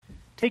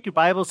take your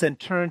Bibles and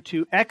turn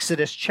to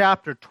Exodus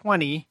chapter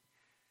 20.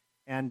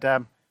 And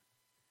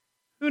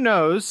who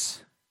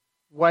knows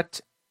what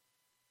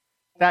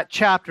that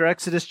chapter,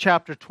 Exodus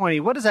chapter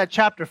 20, what is that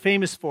chapter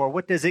famous for?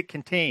 What does it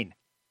contain?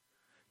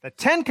 The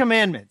 10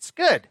 Commandments.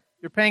 Good.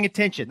 You're paying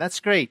attention.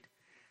 That's great.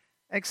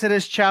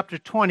 Exodus chapter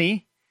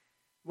 20,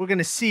 we're going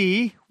to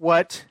see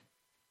what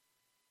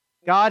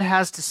God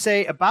has to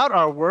say about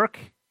our work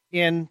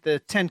in the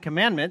 10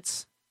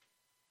 Commandments.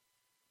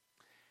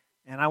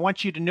 And I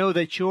want you to know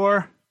that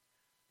your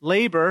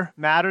labor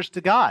matters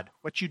to God.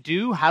 What you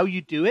do, how you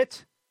do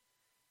it,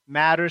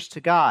 matters to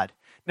God.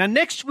 Now,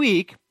 next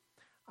week,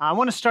 I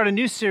want to start a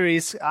new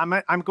series.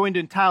 I'm going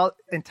to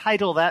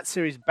entitle that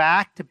series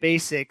Back to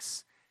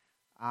Basics.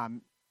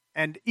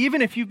 And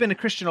even if you've been a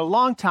Christian a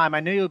long time,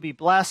 I know you'll be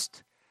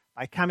blessed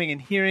by coming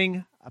and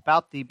hearing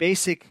about the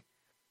basic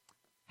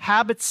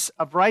habits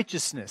of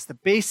righteousness, the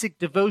basic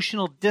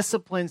devotional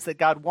disciplines that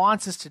God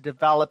wants us to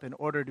develop in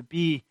order to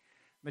be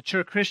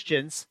mature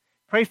Christians.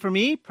 Pray for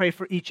me, pray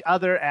for each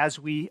other as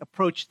we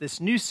approach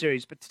this new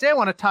series. But today I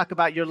want to talk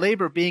about your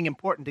labor being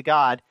important to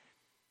God.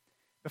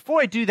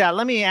 Before I do that,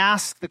 let me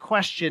ask the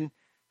question,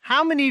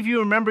 how many of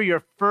you remember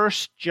your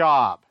first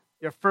job?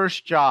 Your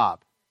first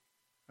job.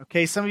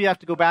 Okay, some of you have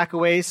to go back a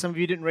ways. Some of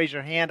you didn't raise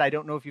your hand. I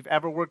don't know if you've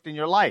ever worked in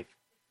your life.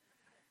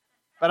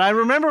 But I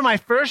remember my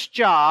first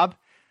job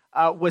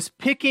was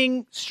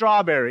picking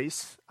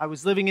strawberries. I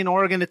was living in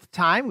Oregon at the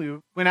time. We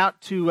went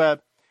out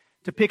to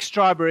pick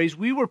strawberries.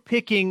 We were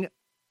picking,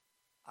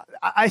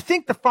 I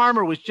think the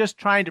farmer was just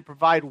trying to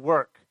provide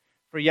work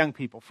for young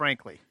people,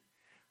 frankly.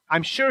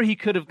 I'm sure he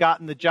could have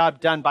gotten the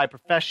job done by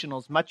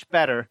professionals much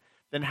better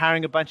than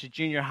hiring a bunch of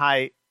junior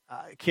high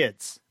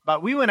kids.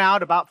 But we went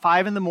out about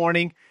 5 in the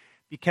morning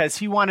because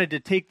he wanted to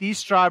take these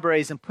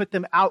strawberries and put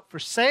them out for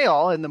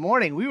sale in the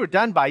morning. We were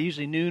done by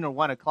usually noon or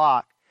 1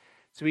 o'clock.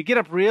 So we'd get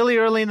up really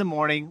early in the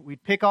morning.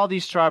 We'd pick all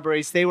these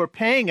strawberries. They were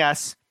paying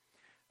us,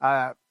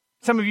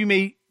 some of you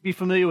may be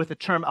familiar with the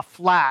term a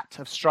flat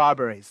of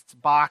strawberries. It's a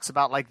box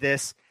about like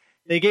this.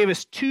 They gave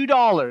us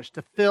 $2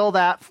 to fill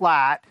that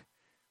flat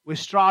with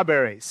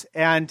strawberries.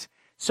 And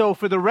so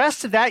for the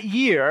rest of that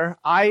year,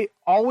 I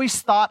always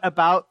thought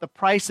about the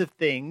price of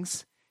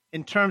things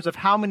in terms of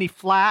how many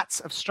flats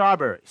of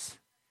strawberries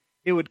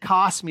it would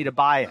cost me to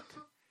buy it.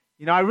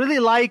 You know, I really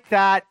like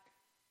that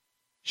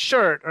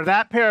shirt or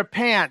that pair of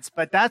pants,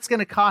 but that's going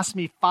to cost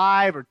me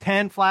 5 or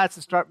 10 flats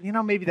of strawberries. You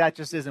know, maybe that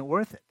just isn't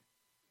worth it.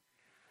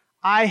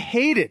 I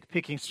hated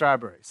picking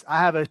strawberries. I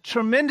have a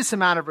tremendous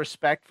amount of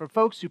respect for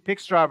folks who pick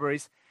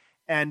strawberries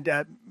and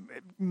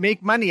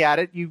make money at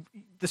it.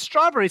 The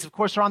strawberries, of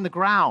course, are on the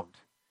ground.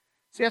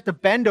 So you have to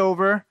bend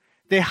over.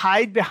 They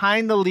hide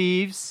behind the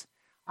leaves.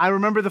 I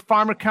remember the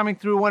farmer coming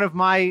through one of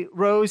my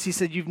rows. He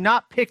said, "You've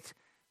not picked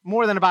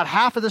more than about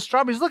half of the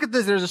strawberries. Look at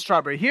this. There's a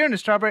strawberry here and a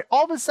strawberry."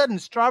 All of a sudden,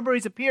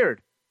 strawberries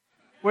appeared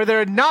where there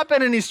had not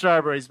been any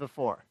strawberries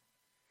before.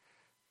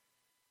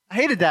 I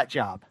hated that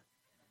job.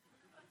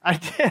 I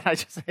did. I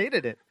just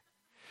hated it.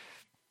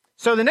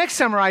 So the next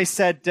summer I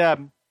said,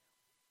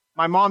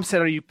 my mom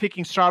said, "Are you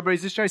picking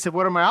strawberries this year?" I said,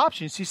 "What are my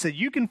options?" She said,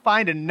 "You can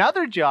find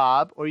another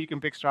job or you can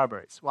pick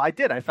strawberries." Well, I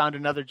did. I found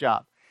another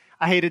job.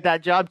 I hated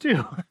that job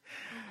too.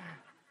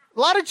 A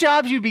lot of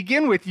jobs you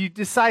begin with, you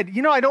decide,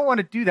 I don't want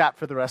to do that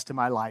for the rest of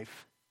my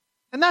life.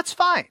 And that's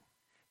fine.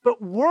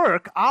 But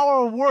work,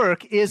 our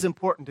work is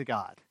important to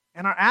God.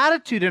 And our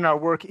attitude in our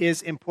work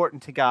is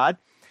important to God.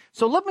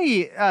 So let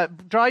me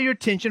draw your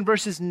attention,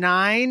 verses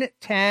 9,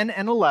 10,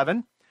 and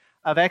 11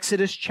 of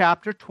Exodus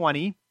chapter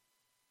 20.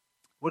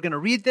 We're going to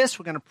read this,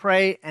 we're going to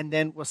pray, and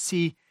then we'll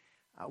see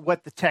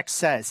what the text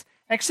says.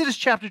 Exodus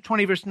chapter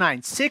 20, verse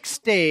 9. 6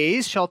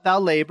 days shalt thou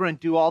labor and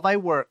do all thy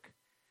work.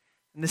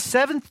 And the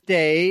 7th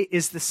day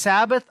is the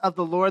Sabbath of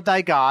the Lord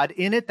thy God.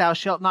 In it thou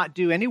shalt not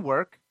do any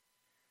work,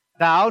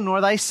 thou,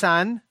 nor thy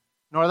son,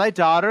 nor thy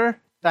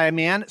daughter, thy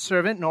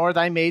manservant, nor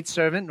thy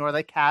maidservant, nor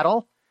thy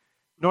cattle,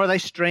 nor thy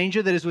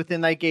stranger that is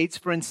within thy gates.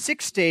 For in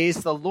 6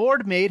 days the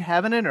Lord made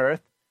heaven and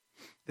earth,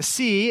 the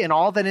sea, and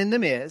all that in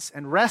them is,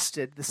 and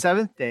rested the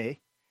 7th day.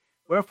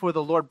 Wherefore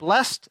the Lord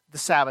blessed the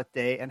Sabbath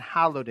day and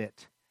hallowed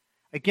it.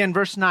 Again,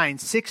 verse 9,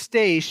 6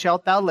 days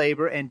shalt thou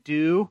labor and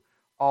do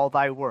all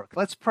thy work.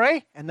 Let's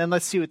pray, and then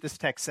let's see what this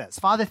text says.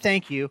 Father,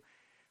 thank you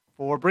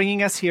for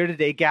bringing us here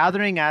today,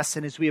 gathering us,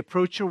 and as we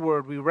approach your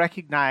word, we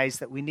recognize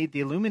that we need the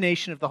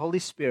illumination of the Holy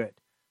Spirit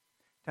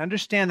to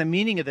understand the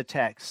meaning of the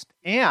text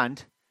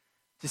and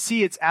to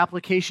see its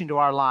application to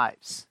our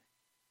lives.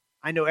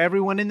 I know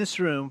everyone in this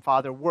room,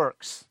 Father,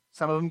 works.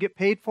 Some of them get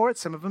paid for it,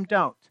 some of them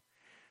don't.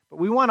 But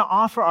we want to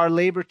offer our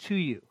labor to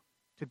you,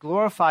 to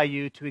glorify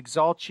you, to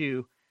exalt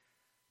you,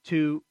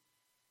 to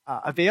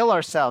avail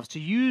ourselves,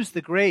 to use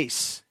the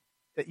grace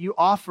that you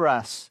offer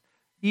us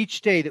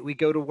each day that we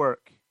go to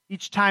work,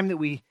 each time that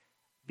we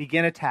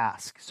begin a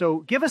task.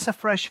 So give us a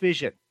fresh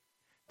vision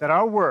that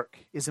our work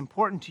is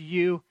important to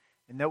you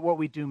and that what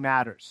we do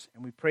matters.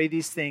 And we pray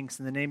these things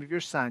in the name of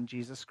your Son,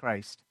 Jesus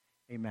Christ.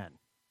 Amen.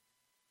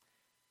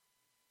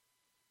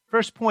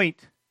 First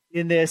point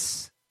in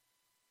this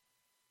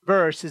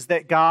verse is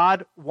that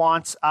God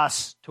wants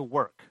us to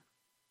work.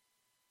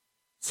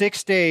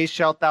 6 days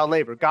shalt thou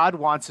labor. God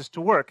wants us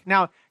to work.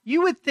 Now,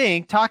 you would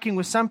think, talking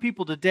with some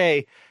people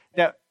today,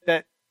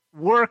 that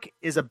work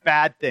is a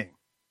bad thing,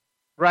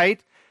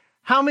 right?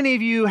 How many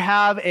of you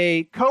have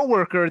a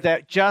coworker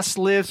that just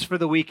lives for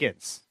the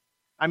weekends?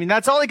 I mean,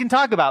 that's all he can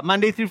talk about.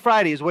 Monday through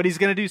Friday is what he's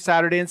going to do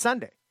Saturday and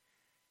Sunday.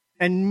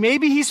 And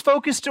maybe he's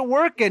focused at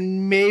work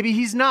and maybe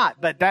he's not.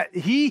 But that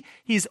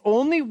he's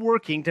only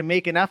working to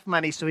make enough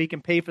money so he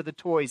can pay for the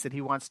toys that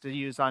he wants to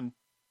use on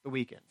the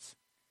weekends.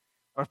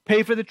 Or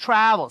pay for the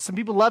travel. Some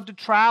people love to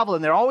travel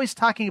and they're always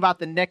talking about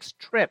the next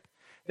trip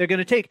they're going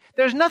to take.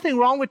 There's nothing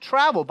wrong with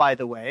travel, by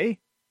the way.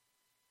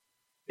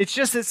 It's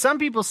just that some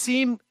people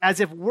seem as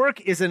if work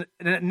is a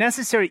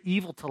necessary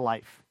evil to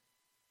life.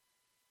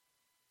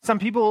 Some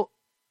people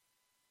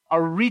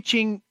are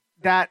reaching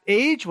that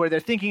age where they're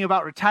thinking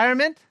about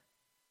retirement,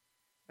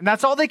 and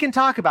that's all they can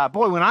talk about.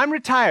 Boy, when I'm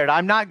retired,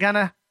 I'm not going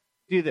to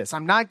do this.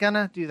 I'm not going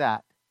to do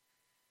that.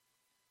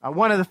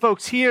 One of the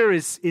folks here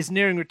is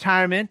nearing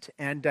retirement,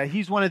 and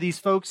he's one of these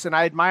folks, and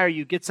I admire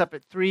you, gets up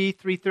at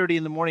 3:30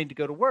 in the morning to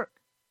go to work.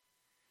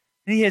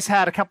 And he has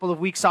had a couple of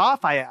weeks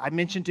off. I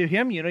mentioned to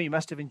him, you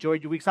must have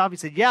enjoyed your weeks off. He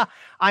said, yeah,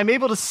 I'm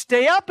able to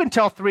stay up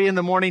until 3 in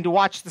the morning to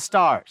watch the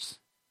stars.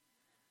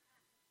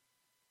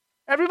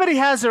 Everybody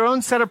has their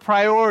own set of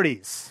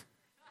priorities.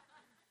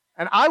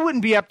 And I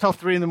wouldn't be up till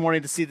 3 in the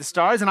morning to see the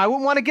stars, and I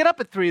wouldn't want to get up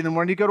at 3 in the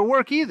morning to go to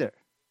work either.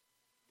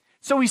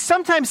 So we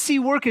sometimes see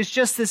work as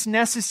just this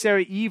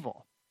necessary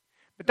evil.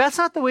 But that's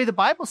not the way the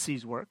Bible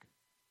sees work.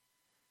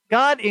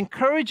 God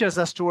encourages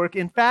us to work.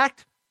 In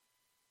fact,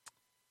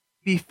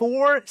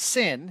 before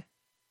sin,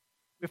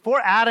 before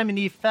Adam and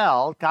Eve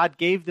fell, God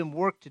gave them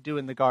work to do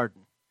in the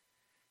garden.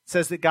 It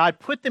says that God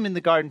put them in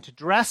the garden to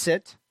dress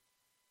it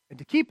and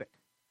to keep it,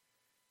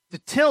 to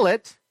till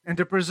it and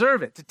to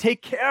preserve it, to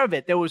take care of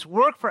it. There was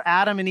work for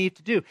Adam and Eve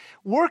to do.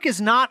 Work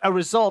is not a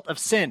result of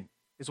sin,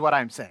 is what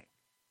I'm saying.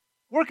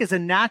 Work is a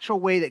natural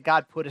way that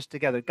God put us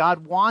together.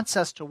 God wants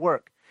us to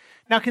work.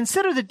 Now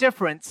consider the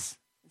difference.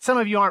 Some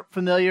of you aren't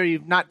familiar.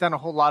 You've not done a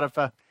whole lot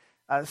of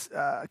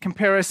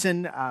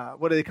comparison.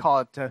 What do they call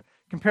it?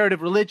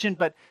 Comparative religion.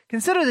 But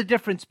consider the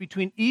difference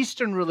between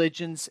Eastern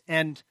religions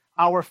and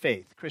our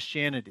faith,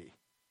 Christianity.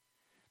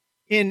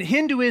 In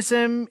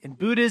Hinduism, in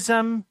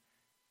Buddhism,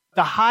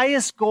 the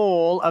highest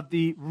goal of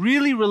the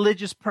really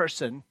religious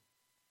person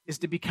is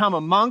to become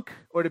a monk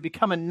or to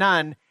become a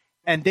nun,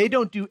 and they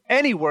don't do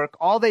any work.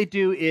 All they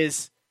do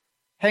is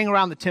hang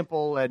around the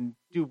temple and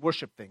do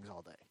worship things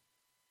all day.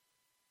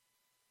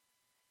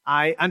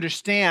 I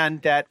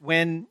understand that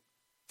when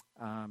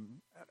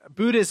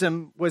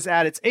Buddhism was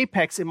at its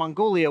apex in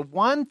Mongolia,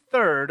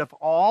 1/3 of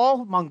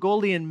all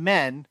Mongolian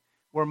men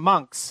were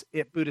monks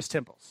at Buddhist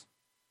temples.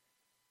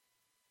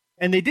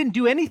 And they didn't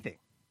do anything.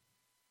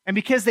 And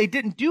because they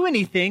didn't do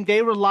anything,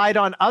 they relied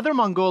on other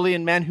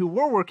Mongolian men who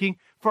were working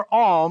for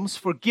alms,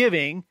 for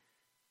giving,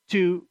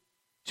 to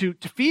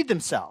feed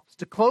themselves,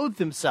 to clothe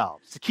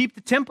themselves, to keep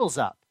the temples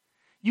up.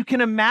 You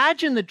can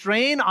imagine the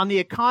drain on the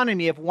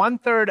economy if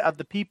 1/3 of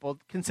the people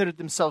considered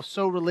themselves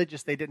so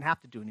religious they didn't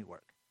have to do any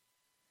work.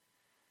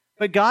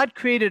 But God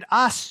created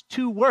us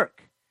to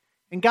work.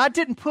 And God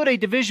didn't put a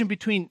division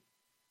between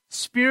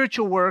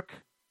spiritual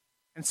work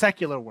and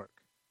secular work.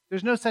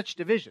 There's no such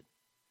division.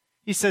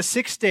 He says,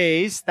 6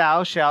 days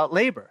thou shalt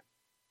labor.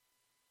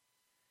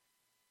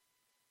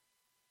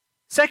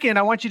 Second,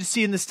 I want you to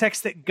see in this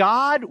text that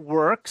God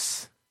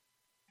works.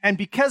 And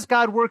because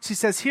God works, he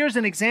says, here's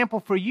an example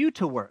for you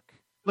to work.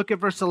 Look at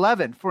verse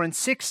 11. For in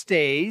 6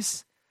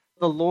 days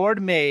the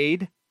Lord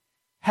made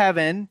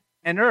heaven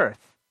and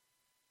earth,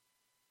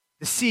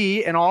 the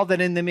sea and all that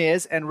in them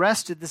is, and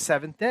rested the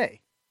seventh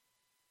day.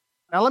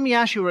 Now let me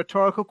ask you a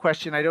rhetorical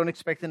question. I don't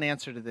expect an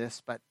answer to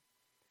this, but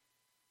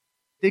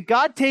did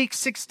God take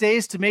 6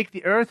 days to make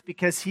the earth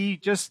because he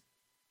just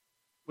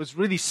was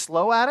really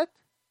slow at it?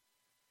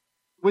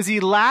 Was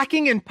he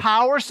lacking in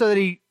power so that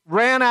he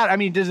ran out? I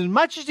mean, did as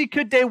much as he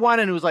could day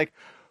one, and it was like,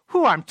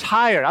 I'm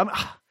tired.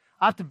 I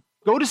have to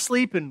go to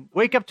sleep and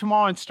wake up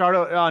tomorrow and start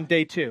on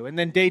day 2. And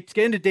then get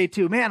into day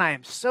 2. Man, I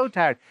am so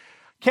tired.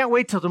 Can't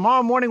wait till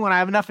tomorrow morning when I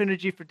have enough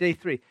energy for day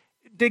 3.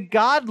 Did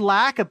God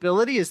lack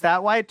ability? Is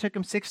that why it took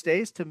him 6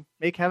 days to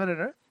make heaven and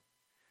earth?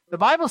 The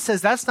Bible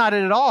says that's not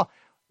it at all.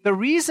 The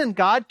reason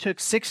God took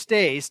 6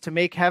 days to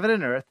make heaven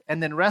and earth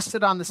and then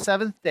rested on the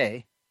seventh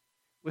day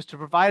was to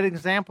provide an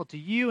example to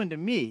you and to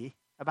me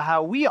about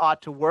how we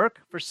ought to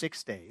work for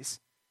 6 days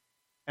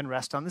and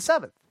rest on the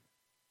seventh.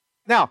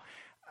 Now,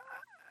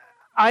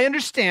 I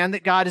understand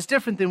that God is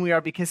different than we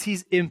are because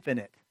he's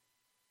infinite.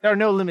 There are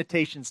no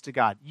limitations to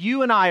God.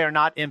 You and I are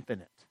not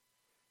infinite.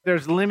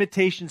 There's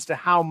limitations to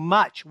how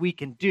much we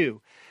can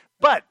do.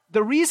 But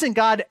the reason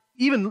God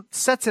even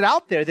sets it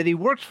out there that he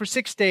worked for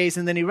 6 days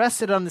and then he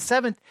rested on the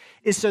seventh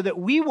is so that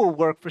we will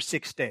work for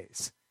 6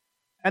 days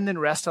and then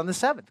rest on the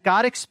seventh.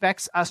 God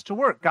expects us to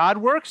work. God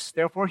works,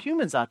 therefore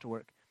humans ought to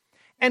work.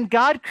 And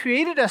God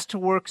created us to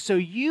work so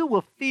you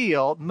will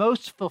feel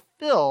most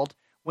fulfilled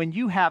when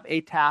you have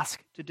a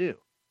task to do.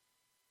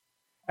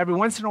 Every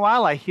once in a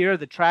while, I hear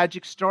the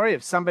tragic story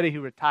of somebody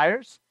who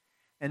retires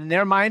And in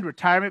their mind,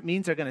 retirement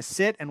means they're going to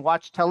sit and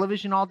watch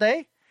television all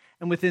day.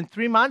 And within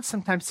 3 months,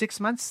 sometimes 6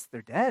 months,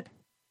 they're dead.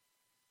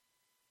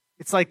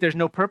 It's like there's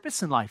no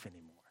purpose in life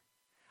anymore.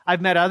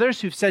 I've met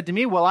others who've said to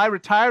me, well, I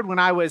retired when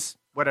I was,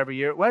 whatever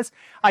year it was.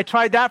 I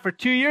tried that for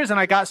 2 years and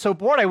I got so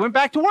bored, I went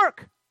back to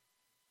work.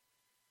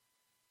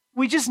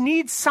 We just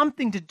need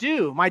something to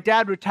do. My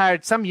dad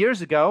retired some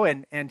years ago,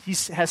 and he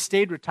has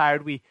stayed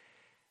retired.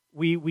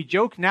 We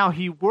joke now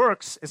he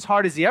works as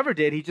hard as he ever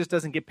did. He just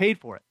doesn't get paid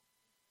for it.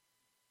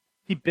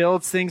 He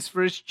builds things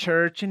for his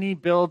church, and he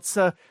builds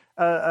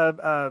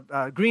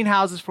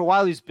greenhouses for a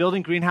while. He's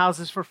building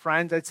greenhouses for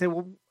friends. I'd say,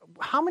 well,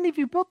 how many have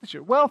you built this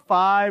year? Well,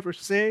 5 or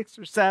 6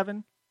 or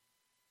 7.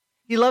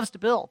 He loves to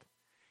build.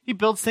 He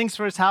builds things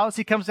for his house.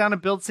 He comes down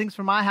and builds things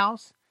for my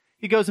house.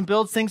 He goes and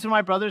builds things for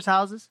my brother's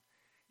houses.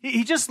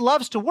 He just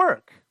loves to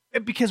work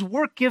because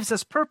work gives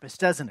us purpose,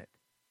 doesn't it?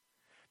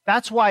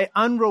 That's why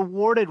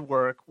unrewarded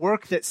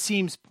work that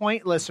seems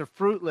pointless or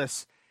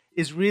fruitless,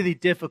 is really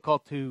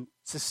difficult to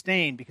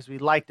sustain because we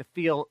like to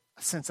feel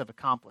a sense of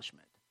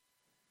accomplishment.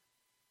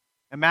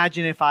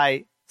 Imagine if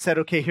I said,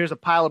 okay, here's a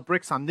pile of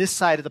bricks on this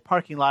side of the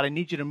parking lot. I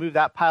need you to move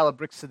that pile of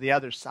bricks to the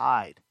other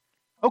side.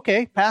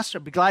 Okay, Pastor,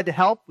 I'd be glad to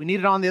help. We need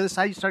it on the other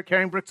side. You start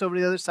carrying bricks over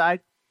to the other side.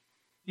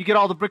 You get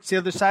all the bricks to the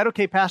other side.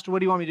 Okay, Pastor, what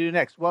do you want me to do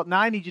next? Well, now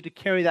I need you to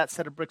carry that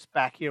set of bricks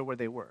back here where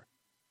they were.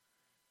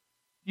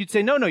 You'd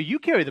say, no, you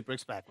carry the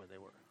bricks back where they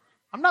were.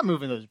 I'm not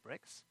moving those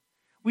bricks.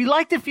 We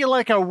like to feel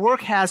like our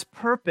work has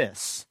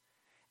purpose.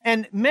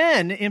 And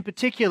men, in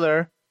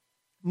particular,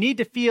 need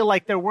to feel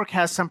like their work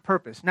has some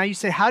purpose. Now you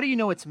say, how do you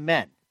know it's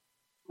men?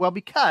 Well,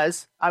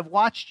 because I've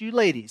watched you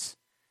ladies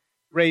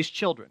raise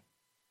children.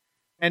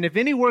 And if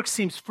any work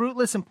seems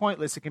fruitless and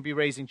pointless, it can be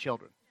raising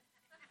children.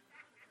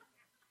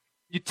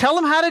 You tell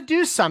them how to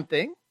do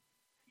something,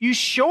 you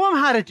show them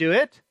how to do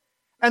it,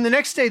 and the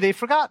next day they've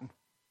forgotten.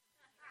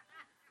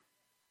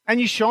 And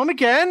you show them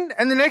again,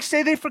 and the next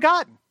day they've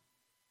forgotten.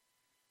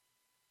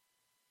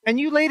 And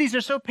you ladies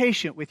are so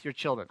patient with your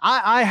children.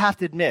 I have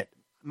to admit,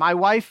 my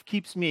wife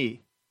keeps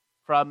me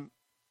from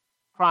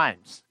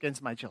crimes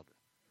against my children.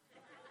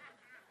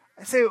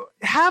 I say,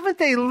 haven't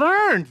they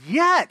learned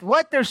yet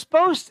what they're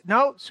supposed to?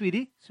 No,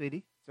 sweetie,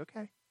 it's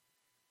okay.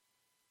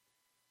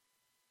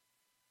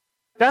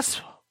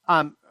 That's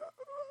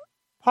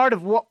part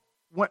of what,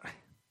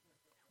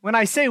 when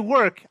I say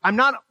work, I'm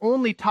not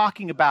only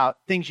talking about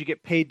things you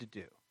get paid to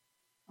do.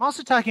 I'm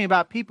also talking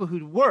about people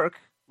who work,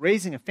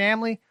 raising a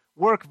family,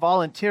 work,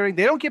 volunteering.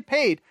 They don't get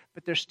paid,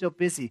 but they're still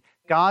busy.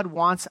 God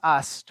wants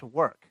us to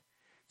work.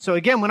 So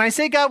again, when I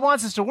say God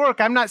wants us to work,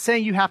 I'm not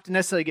saying you have to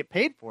necessarily get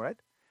paid for it.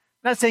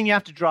 I'm not saying you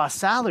have to draw a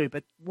salary,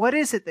 but what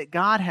is it that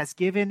God has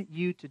given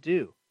you to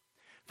do?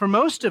 For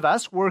most of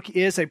us, work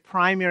is a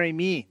primary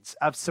means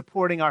of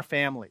supporting our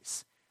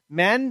families.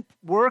 Men,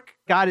 work,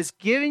 God has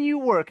given you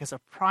work as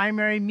a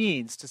primary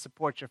means to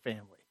support your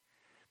family.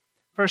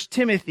 1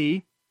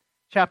 Timothy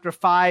chapter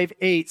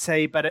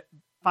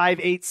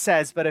 5:8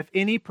 says, but if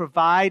any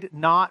provide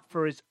not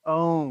for his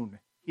own,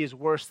 he is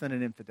worse than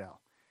an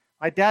infidel.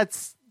 My dad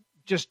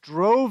just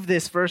drove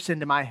this verse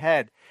into my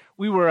head.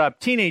 We were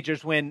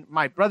teenagers when,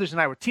 my brothers and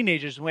I were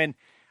teenagers when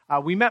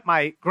we met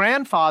my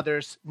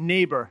grandfather's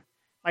neighbor.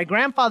 My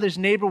grandfather's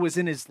neighbor was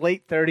in his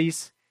late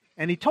 30s,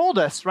 and he told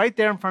us right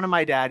there in front of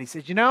my dad, he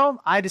said,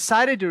 I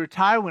decided to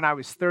retire when I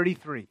was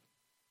 33.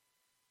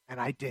 And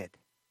I did.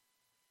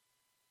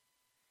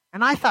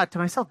 And I thought to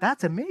myself,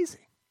 that's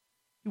amazing.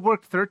 He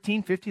worked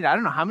 13, 15, I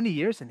don't know how many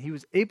years, and he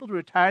was able to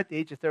retire at the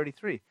age of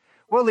 33.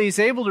 Well, he's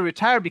able to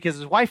retire because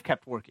his wife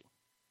kept working.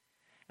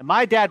 And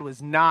my dad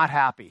was not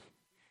happy.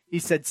 He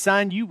said,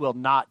 son, you will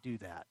not do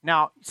that.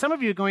 Now, some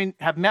of you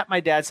have met my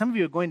dad. Some of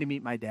you are going to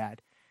meet my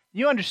dad.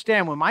 You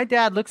understand when my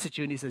dad looks at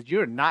you and he says,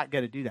 you're not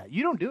going to do that.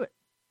 You don't do it.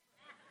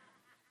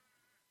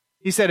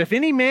 He said, if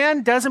any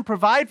man doesn't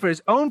provide for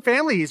his own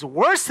family, he's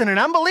worse than an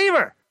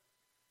unbeliever.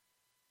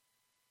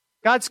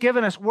 God's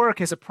given us work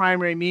as a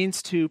primary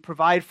means to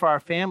provide for our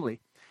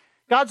family.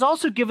 God's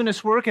also given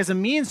us work as a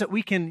means that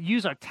we can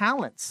use our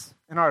talents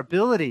and our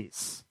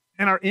abilities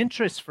and our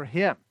interests for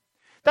him.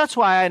 That's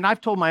why, and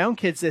I've told my own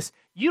kids this,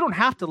 you don't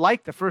have to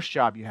like the first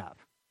job you have.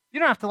 You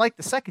don't have to like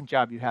the second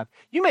job you have.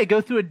 You may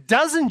go through a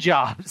dozen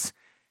jobs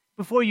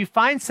before you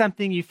find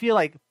something you feel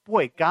like,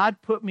 boy,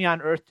 God put me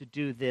on earth to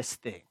do this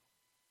thing.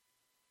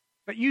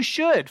 But you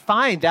should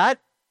find that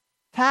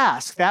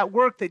task, that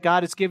work that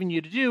God has given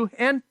you to do,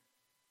 and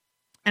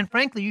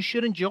frankly, you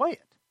should enjoy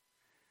it.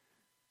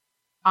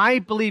 I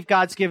believe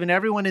God's given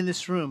everyone in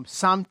this room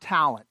some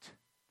talent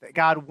that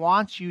God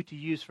wants you to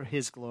use for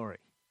his glory.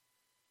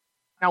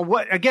 Now,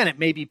 again, it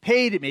may be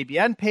paid, it may be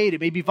unpaid,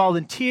 it may be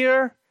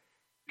volunteer.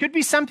 Could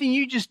be something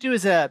you just do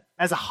as a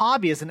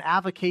hobby, as an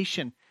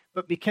avocation,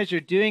 but because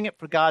you're doing it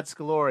for God's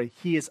glory,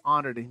 he is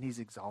honored and he's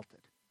exalted.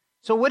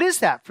 So what is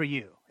that for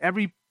you?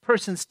 Every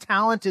person's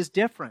talent is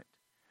different.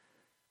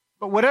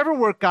 But whatever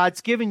work God's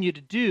given you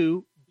to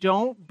do,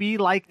 don't be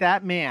like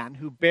that man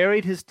who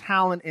buried his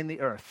talent in the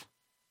earth.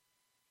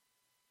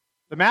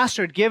 The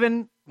master had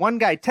given one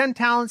guy 10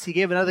 talents, he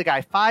gave another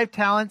guy 5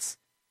 talents,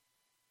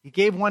 he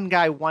gave one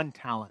guy 1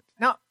 talent.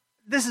 Now,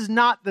 this is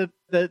not the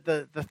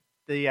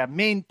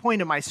main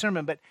point of my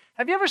sermon, but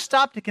have you ever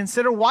stopped to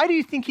consider why do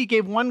you think he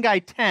gave one guy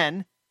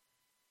 10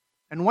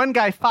 and one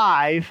guy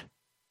 5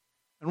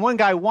 and one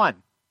guy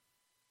 1?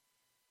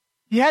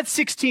 He had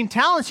 16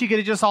 talents. You could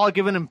have just all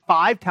given him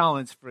 5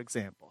 talents, for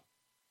example.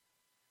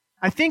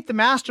 I think the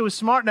master was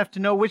smart enough to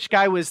know which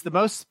guy was the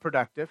most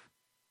productive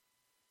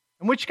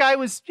and which guy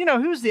was,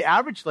 who was the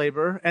average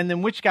laborer, and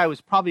then which guy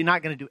was probably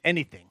not going to do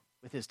anything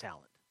with his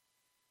talent.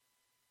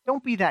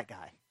 Don't be that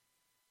guy.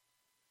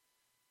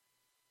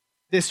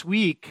 This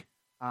week,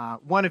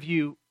 one of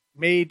you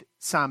made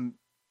some,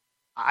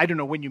 I don't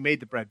know when you made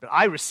the bread, but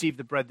I received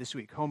the bread this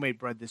week, homemade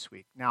bread this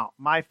week. Now,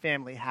 my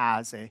family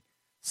has a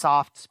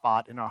soft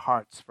spot in our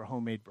hearts for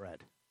homemade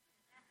bread.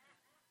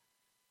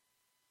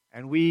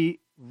 And we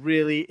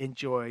really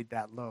enjoyed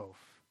that loaf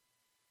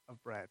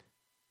of bread.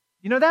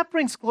 That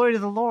brings glory to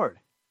the Lord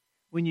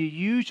when you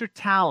use your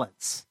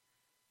talents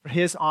for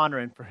his honor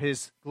and for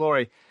his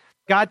glory.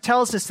 God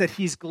tells us that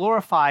he's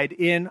glorified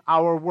in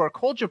our work.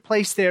 Hold your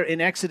place there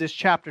in Exodus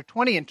chapter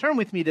 20 and turn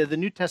with me to the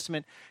New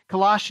Testament,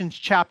 Colossians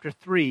chapter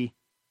 3.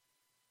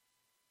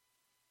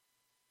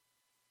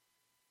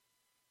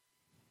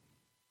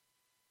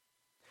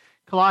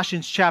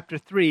 Colossians chapter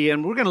 3,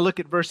 and we're going to look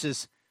at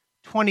verses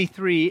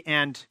 23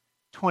 and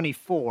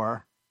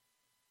 24.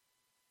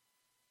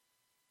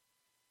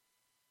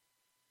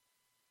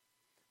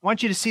 I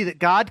want you to see that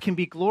God can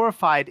be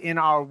glorified in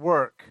our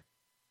work.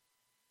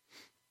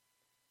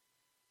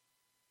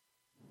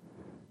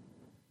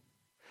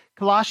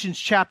 Colossians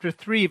chapter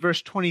 3,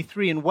 verse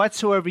 23, and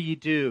whatsoever you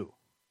do,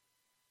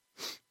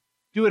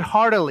 do it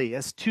heartily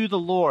as to the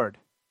Lord,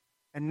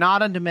 and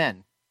not unto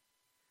men,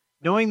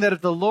 knowing that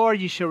of the Lord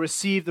ye shall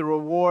receive the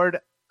reward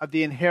of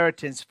the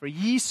inheritance, for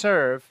ye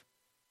serve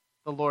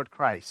the Lord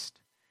Christ.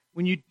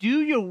 When you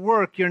do your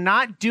work, you're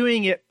not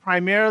doing it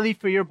primarily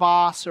for your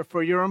boss or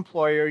for your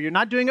employer. You're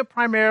not doing it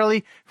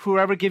primarily for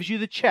whoever gives you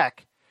the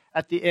check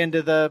at the end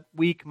of the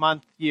week,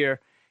 month, year.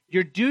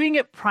 You're doing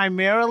it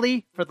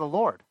primarily for the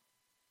Lord.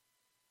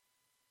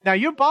 Now,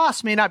 your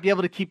boss may not be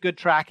able to keep good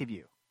track of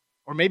you,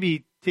 or maybe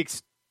he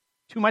takes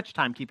too much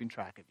time keeping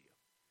track of you.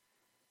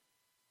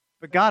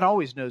 But God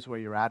always knows where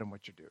you're at and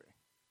what you're doing.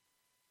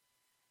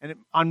 And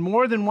on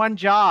more than one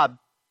job,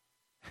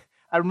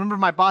 I remember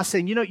my boss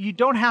saying, you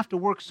don't have to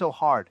work so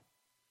hard.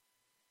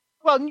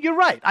 Well, you're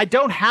right. I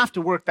don't have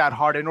to work that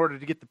hard in order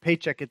to get the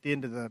paycheck at the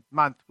end of the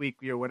month, week,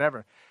 year,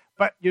 whatever.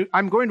 But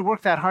I'm going to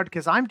work that hard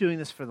because I'm doing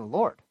this for the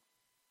Lord,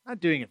 not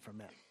doing it for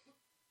men.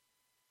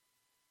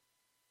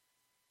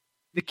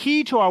 The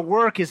key to our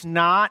work is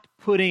not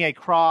putting a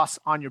cross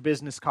on your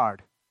business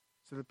card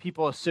so that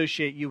people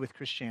associate you with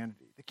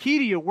Christianity. The key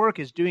to your work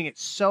is doing it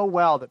so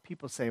well that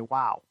people say,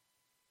 wow.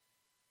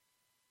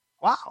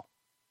 Wow.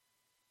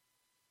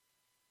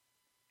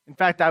 In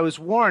fact, I was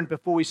warned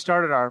before we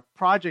started our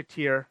project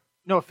here,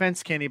 no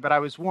offense, Kenny, but I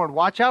was warned,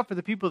 watch out for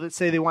the people that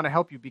say they want to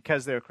help you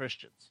because they're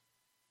Christians.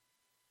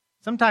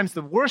 Sometimes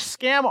the worst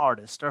scam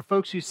artists are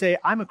folks who say,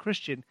 I'm a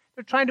Christian.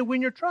 They're trying to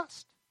win your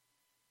trust.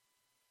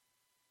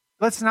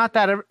 Let's not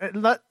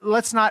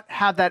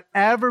have that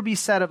ever be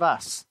said of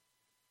us.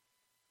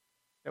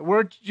 That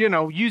we're,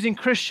 using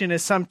Christian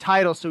as some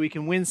title so we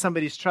can win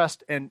somebody's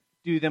trust and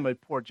do them a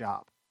poor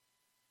job.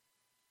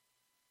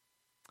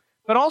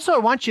 But also I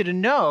want you to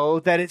know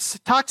that it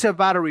talks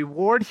about a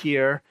reward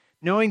here,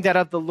 knowing that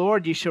of the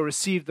Lord ye shall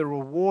receive the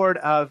reward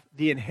of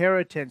the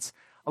inheritance.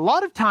 A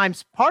lot of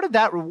times, part of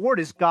that reward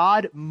is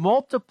God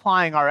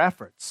multiplying our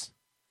efforts.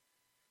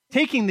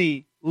 Taking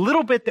the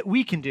little bit that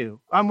we can do.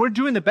 We're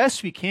doing the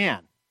best we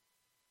can.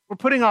 We're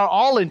putting our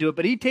all into it,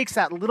 but he takes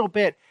that little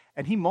bit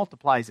and he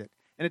multiplies it.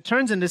 And it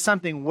turns into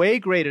something way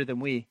greater than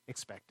we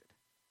expected.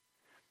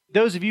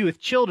 Those of you with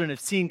children have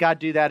seen God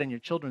do that in your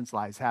children's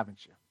lives,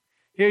 haven't you?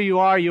 Here you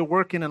are, you're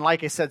working, and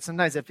like I said,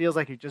 sometimes it feels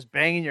like you're just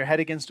banging your head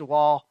against a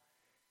wall.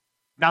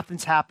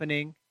 Nothing's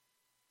happening.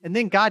 And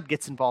then God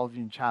gets involved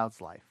in your child's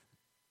life.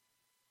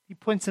 He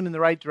points them in the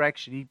right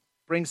direction. He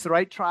brings the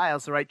right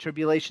trials, the right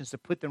tribulations to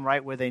put them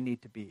right where they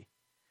need to be.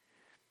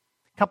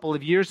 A couple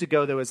of years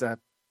ago, there was a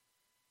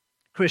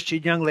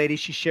Christian young lady.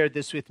 She shared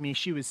this with me.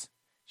 She was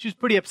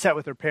pretty upset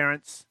with her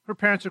parents. Her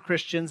parents are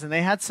Christians, and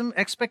they had some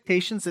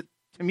expectations that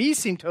to me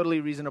seemed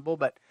totally reasonable,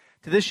 but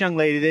to this young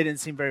lady, they didn't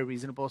seem very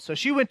reasonable. So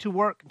she went to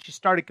work, and she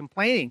started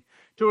complaining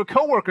to her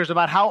coworkers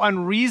about how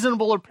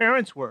unreasonable her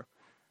parents were.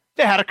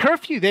 They had a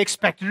curfew. They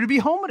expected her to be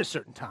home at a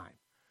certain time.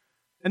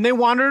 And they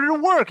wanted her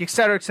to work, et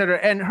cetera, et cetera.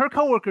 And her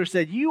coworkers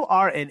said, you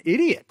are an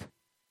idiot.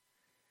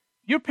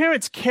 Your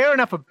parents care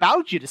enough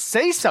about you to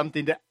say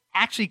something, to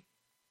actually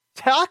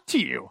talk to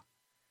you.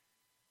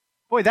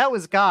 Boy, that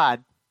was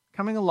God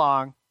coming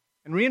along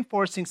and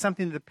reinforcing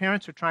something that the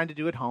parents were trying to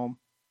do at home.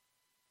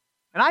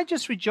 And I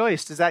just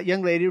rejoiced as that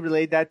young lady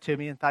relayed that to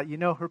me and thought,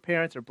 her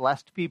parents are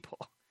blessed people.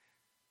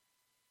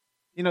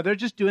 They're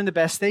just doing the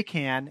best they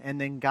can, and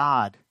then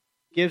God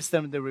gives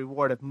them the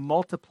reward of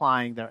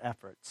multiplying their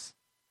efforts.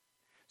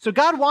 So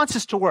God wants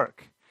us to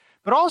work.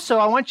 But also,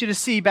 I want you to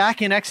see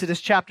back in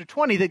Exodus chapter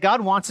 20 that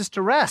God wants us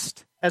to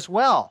rest as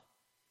well.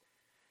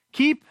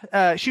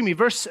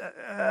 Verse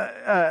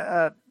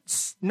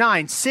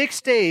 9,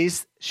 6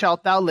 days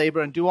shalt thou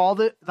labor and do all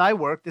thy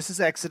work. This is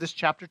Exodus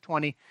chapter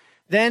 20.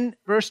 Then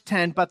verse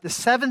 10, but the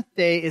seventh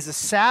day is a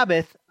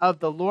Sabbath of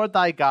the Lord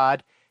thy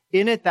God.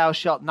 In it thou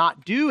shalt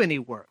not do any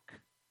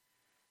work.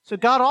 So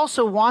God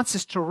also wants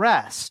us to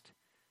rest.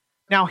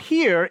 Now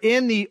here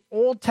in the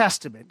Old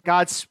Testament,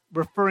 God's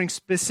referring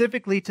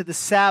specifically to the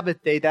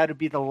Sabbath day. That would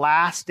be the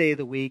last day of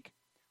the week.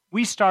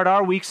 We start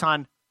our weeks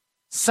on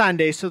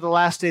Sunday, so the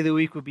last day of the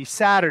week would be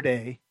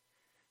Saturday.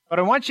 But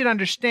I want you to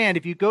understand,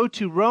 if you go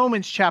to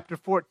Romans chapter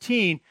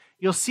 14,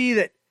 you'll see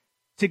that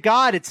to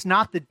God, it's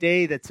not the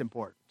day that's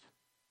important.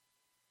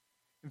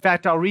 In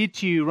fact, I'll read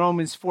to you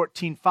Romans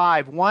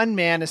 14:5. One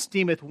man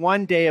esteemeth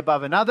one day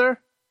above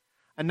another,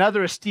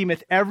 another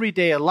esteemeth every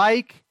day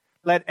alike.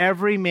 Let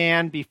every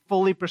man be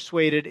fully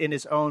persuaded in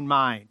his own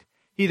mind.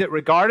 He that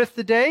regardeth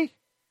the day,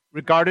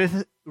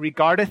 regardeth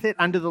it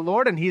unto the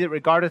Lord, and he that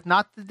regardeth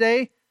not the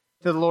day,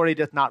 to the Lord he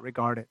doth not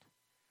regard it.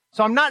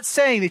 So I'm not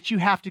saying that you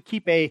have to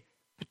keep a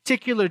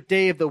particular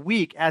day of the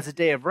week as a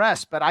day of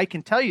rest, but I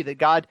can tell you that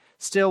God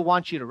still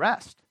wants you to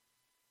rest.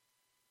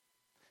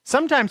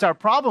 Sometimes our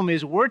problem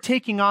is we're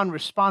taking on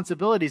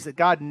responsibilities that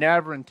God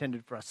never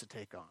intended for us to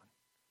take on.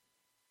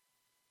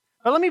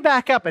 But let me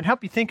back up and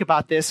help you think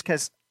about this,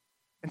 because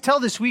until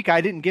this week I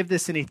didn't give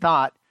this any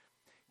thought.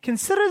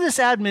 Consider this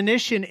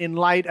admonition in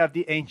light of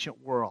the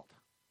ancient world.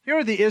 Here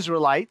are the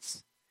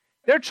Israelites.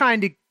 They're trying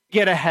to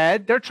get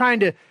ahead. They're trying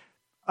to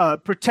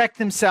protect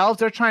themselves.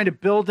 They're trying to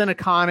build an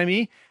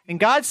economy. And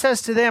God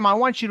says to them, I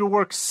want you to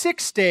work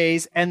 6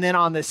 days, and then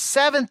on the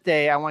seventh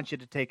day, I want you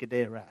to take a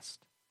day of rest.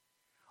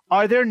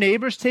 Are their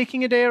neighbors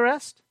taking a day of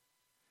rest?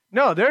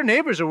 No, their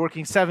neighbors are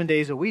working 7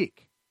 days a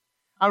week.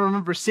 I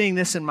remember seeing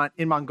this in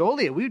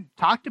Mongolia. We would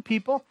talk to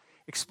people,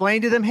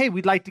 explain to them, hey,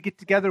 we'd like to get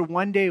together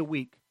 1 day a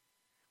week.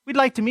 We'd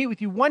like to meet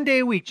with you 1 day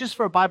a week just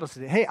for a Bible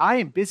study. Hey, I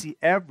am busy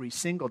every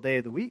single day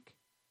of the week.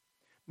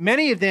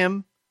 Many of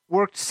them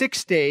worked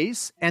 6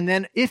 days, and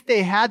then if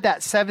they had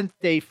that seventh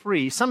day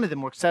free, some of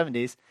them worked 7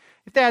 days.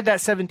 If they had that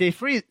seventh day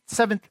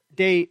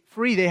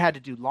free, they had to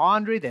do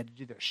laundry, they had to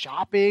do their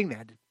shopping, they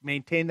had to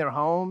maintain their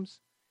homes.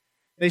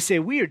 They say,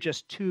 we are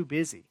just too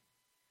busy.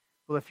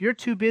 Well, if you're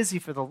too busy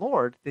for the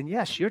Lord, then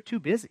yes, you're too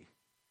busy.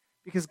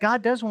 Because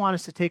God does want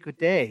us to take a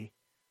day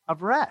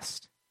of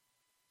rest.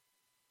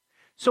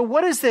 So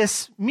what does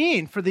this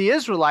mean for the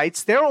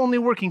Israelites? They're only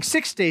working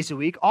 6 days a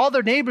week. All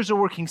their neighbors are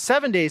working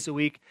 7 days a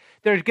week.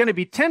 They're going to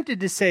be tempted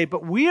to say,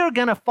 but we are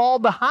going to fall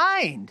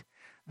behind.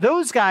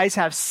 Those guys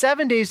have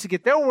 7 days to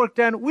get their work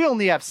done. We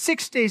only have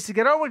 6 days to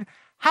get our work.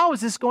 How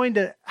is this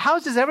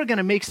ever going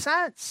to make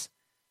sense?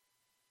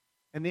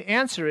 And the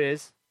answer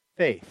is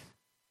faith.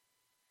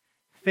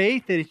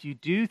 Faith that if you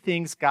do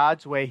things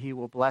God's way, he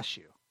will bless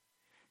you.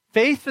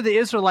 Faith for the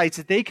Israelites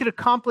that they could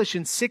accomplish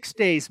in 6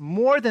 days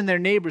more than their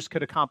neighbors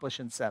could accomplish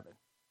in 7.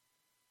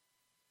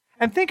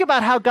 And think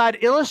about how God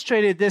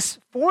illustrated this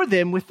for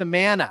them with the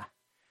manna.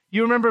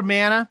 You remember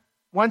manna?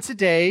 Once a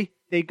day,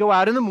 they'd go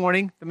out in the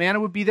morning. The manna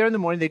would be there in the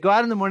morning. They'd go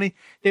out in the morning.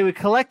 They would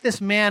collect this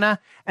manna,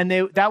 and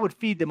that would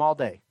feed them all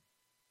day.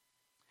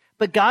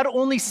 But God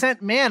only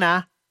sent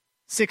manna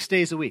 6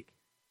 days a week.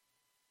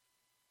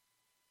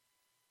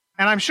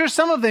 And I'm sure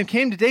some of them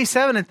came to day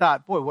 7 and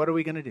thought, boy, what are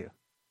we going to do?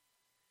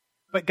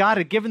 But God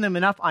had given them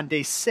enough on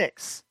day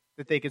 6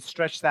 that they could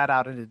stretch that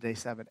out into day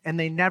 7. And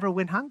they never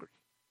went hungry.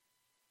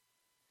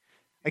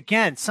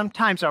 Again,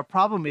 sometimes our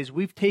problem is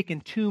we've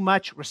taken too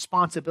much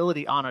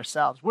responsibility on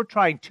ourselves. We're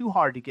trying too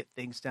hard to get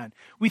things done.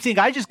 We think,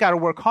 I just got to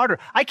work harder.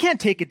 I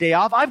can't take a day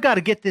off. I've got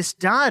to get this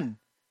done.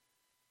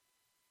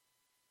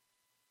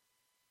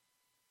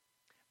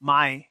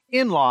 My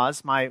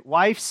in-laws, my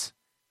wife's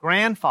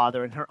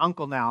grandfather and her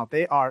uncle now,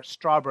 they are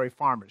strawberry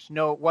farmers.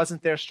 No, it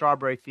wasn't their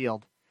strawberry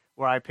field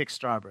where I picked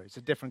strawberries.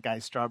 A different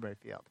guy's strawberry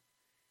field.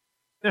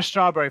 They're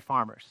strawberry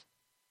farmers.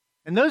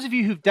 And those of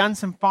you who've done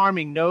some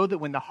farming know that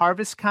when the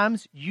harvest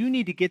comes, you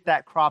need to get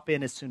that crop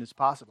in as soon as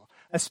possible.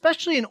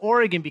 Especially in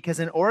Oregon, because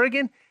in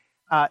Oregon,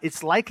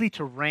 it's likely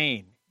to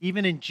rain,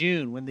 even in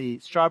June when the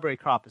strawberry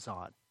crop is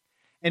on.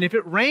 And if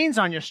it rains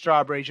on your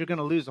strawberries, you're going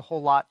to lose a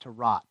whole lot to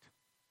rot.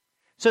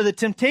 So the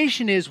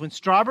temptation is when the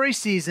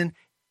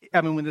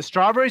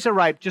strawberries are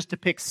ripe, just to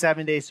pick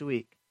 7 days a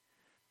week.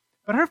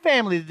 But her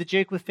family, the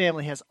Jakewood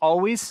family, has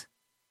always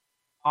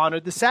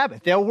honored the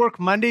Sabbath. They'll work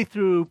Monday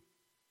through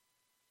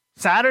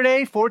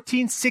Saturday,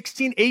 14,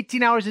 16,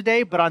 18 hours a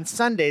day, but on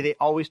Sunday, they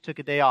always took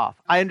a day off.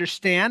 I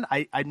understand.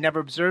 I never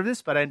observed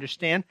this, but I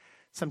understand.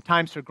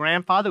 Sometimes her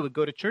grandfather would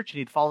go to church and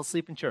he'd fall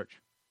asleep in church.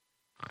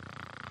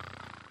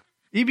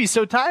 He'd be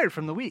so tired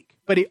from the week.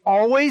 But he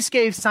always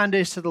gave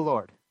Sundays to the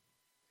Lord.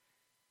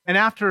 And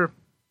after,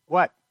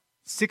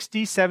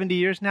 60, 70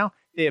 years now,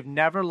 they have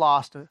never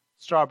lost a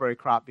strawberry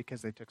crop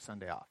because they took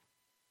Sunday off.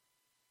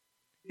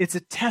 It's a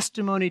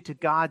testimony to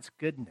God's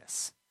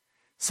goodness.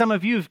 Some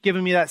of you have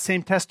given me that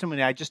same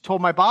testimony. I just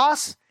told my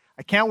boss,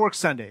 I can't work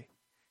Sunday.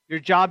 Your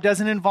job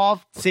doesn't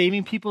involve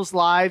saving people's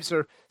lives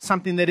or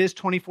something that is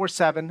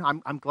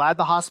 24/7. I'm glad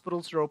the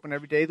hospitals are open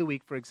every day of the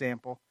week, for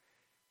example.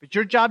 But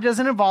your job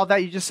doesn't involve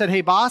that. You just said,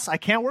 hey, boss, I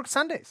can't work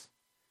Sundays.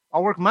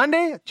 I'll work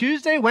Monday,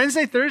 Tuesday,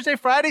 Wednesday, Thursday,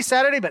 Friday,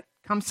 Saturday, but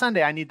come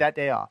Sunday, I need that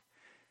day off.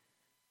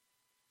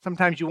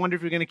 Sometimes you wonder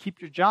if you're going to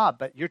keep your job,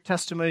 but your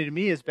testimony to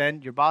me has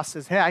been, your boss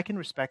says, hey, I can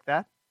respect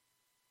that.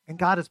 And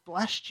God has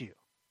blessed you.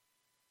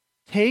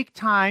 Take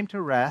time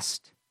to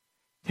rest.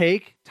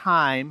 Take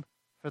time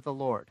for the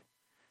Lord.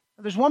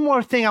 Now, there's one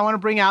more thing I want to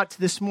bring out to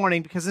this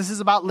morning because this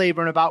is about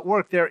labor and about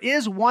work. There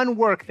is one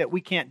work that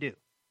we can't do.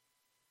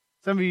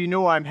 Some of you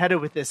know where I'm headed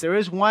with this. There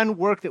is one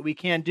work that we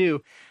can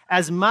do.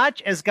 As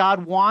much as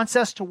God wants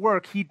us to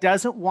work, he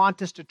doesn't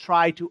want us to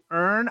try to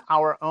earn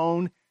our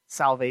own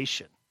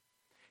salvation.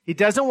 He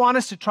doesn't want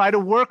us to try to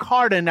work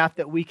hard enough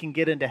that we can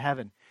get into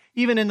heaven.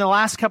 Even in the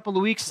last couple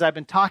of weeks, as I've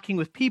been talking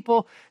with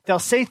people, they'll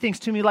say things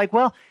to me like,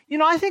 well,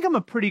 I think I'm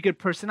a pretty good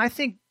person. I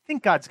think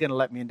God's going to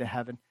let me into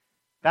heaven.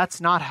 That's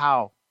not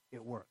how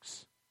it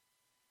works.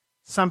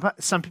 Some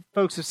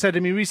folks have said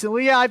to me recently,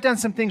 well, yeah, I've done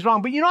some things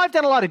wrong, but I've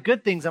done a lot of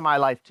good things in my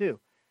life too.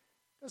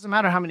 It doesn't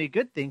matter how many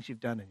good things you've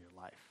done in your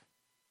life.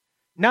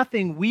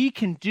 Nothing we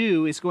can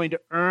do is going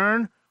to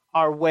earn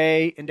our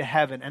way into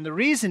heaven. And the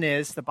reason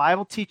is the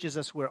Bible teaches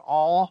us we're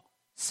all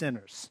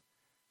sinners.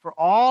 For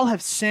all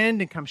have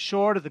sinned and come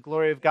short of the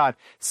glory of God.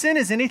 Sin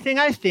is anything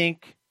I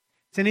think,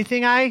 it's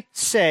anything I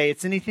say,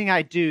 it's anything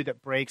I do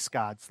that breaks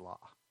God's law.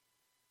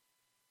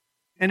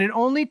 And it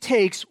only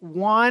takes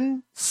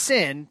one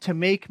sin to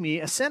make me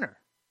a sinner.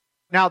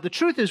 Now, the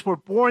truth is we're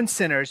born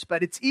sinners,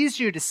 but it's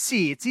easier to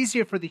see, it's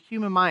easier for the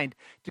human mind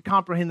to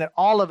comprehend that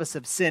all of us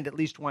have sinned at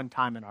least one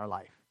time in our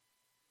life.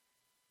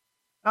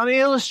 Now, let me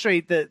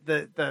illustrate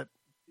the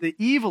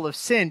evil of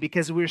sin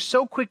because we're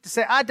so quick to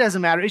say, it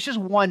doesn't matter, it's just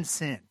one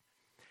sin.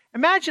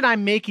 Imagine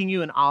I'm making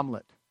you an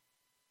omelet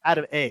out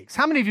of eggs.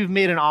 How many of you have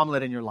made an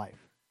omelet in your life?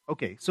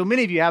 Okay, so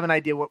many of you have an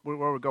idea where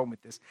we're going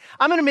with this.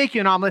 I'm going to make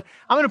you an omelet.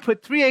 I'm going to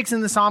put 3 eggs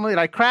in this omelet.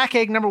 I crack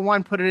egg number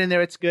 1, put it in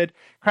there, it's good.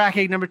 Crack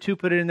egg number 2,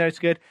 put it in there, it's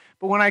good.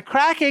 But when I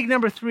crack egg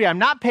number 3, I'm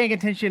not paying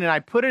attention and I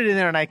put it in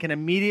there and I can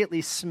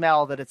immediately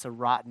smell that it's a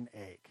rotten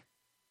egg.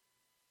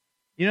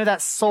 You know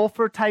that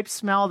sulfur type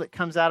smell that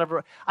comes out of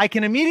it? I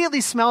can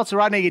immediately smell it's a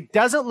rotten egg. It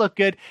doesn't look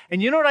good.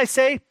 And you know what I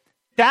say?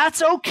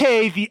 That's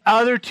okay. The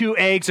other 2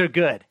 eggs are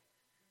good.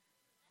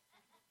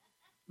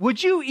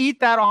 Would you eat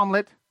that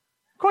omelet?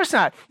 Of course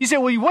not. You say,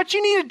 well, what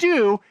you need to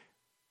do,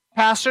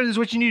 Pastor, this is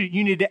what you need.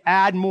 You need to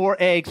add more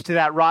eggs to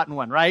that rotten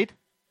one, right?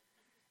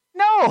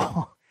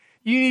 No.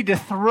 You need to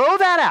throw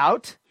that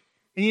out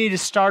and you need to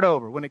start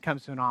over when it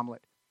comes to an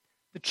omelet.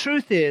 The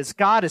truth is,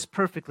 God is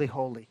perfectly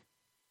holy.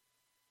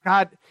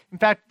 God, in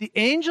fact, the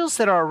angels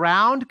that are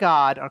around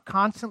God are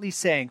constantly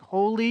saying,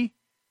 holy,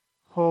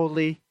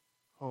 holy,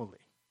 holy.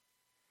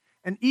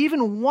 And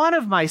even one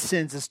of my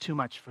sins is too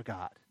much for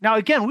God. Now,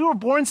 again, we were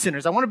born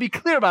sinners. I want to be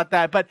clear about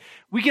that. But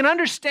we can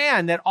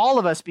understand that all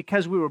of us,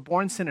 because we were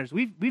born sinners,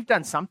 we've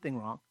done something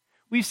wrong.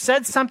 We've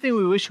said something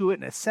we wish we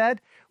wouldn't have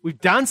said. We've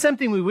done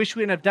something we wish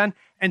we wouldn't have done.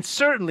 And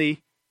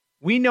certainly,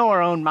 we know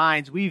our own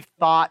minds. We've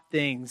thought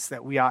things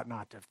that we ought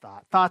not to have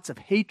thought. Thoughts of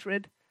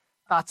hatred,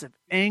 thoughts of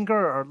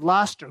anger or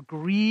lust or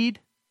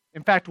greed.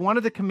 In fact, one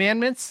of the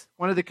commandments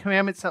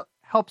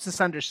helps us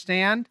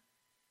understand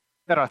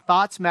that our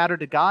thoughts matter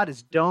to God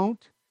is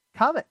don't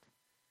covet.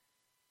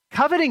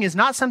 Coveting is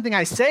not something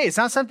I say. It's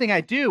not something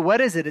I do.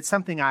 What is it? It's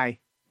something I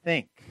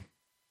think.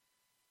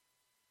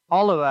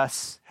 All of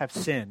us have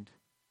sinned.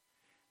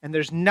 And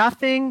there's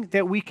nothing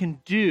that we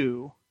can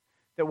do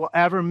that will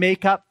ever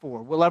make up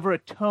for, will ever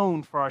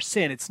atone for our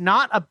sin. It's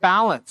not a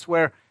balance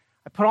where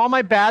I put all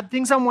my bad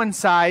things on one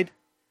side,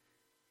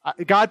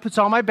 God puts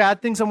all my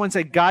bad things on one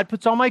side, God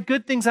puts all my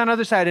good things on the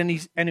other side, and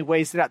he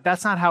weighs it out.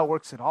 That's not how it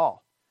works at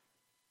all.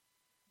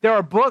 There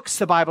are books,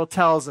 the Bible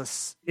tells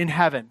us, in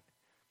heaven.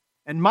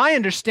 And my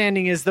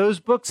understanding is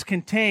those books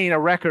contain a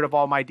record of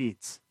all my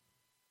deeds.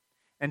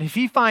 And if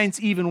he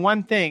finds even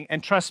one thing,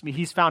 and trust me,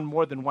 he's found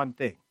more than one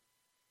thing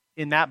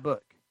in that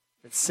book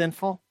that's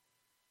sinful,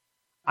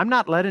 I'm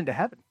not let into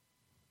heaven.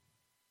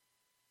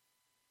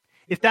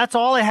 If that's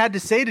all I had to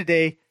say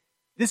today,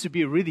 this would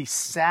be a really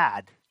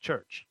sad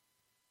church.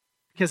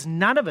 Because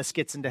none of us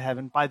gets into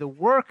heaven by the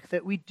work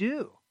that we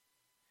do.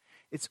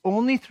 It's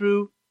only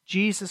through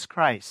Jesus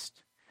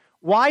Christ.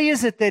 Why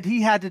is it that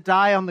he had to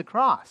die on the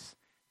cross?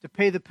 To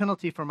pay the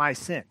penalty for my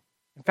sin.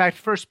 In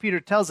fact, 1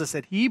 Peter tells us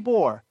that he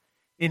bore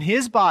in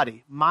his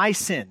body my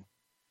sin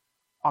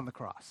on the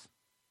cross.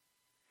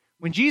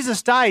 When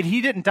Jesus died, he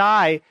didn't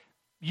die.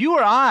 You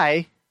or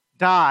I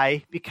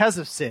die because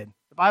of sin.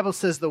 The Bible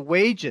says the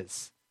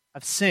wages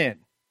of sin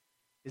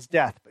is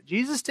death. But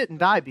Jesus didn't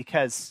die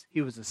because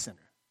he was a sinner.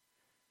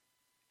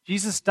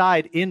 Jesus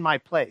died in my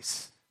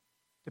place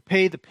to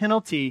pay the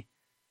penalty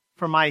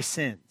for my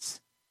sins.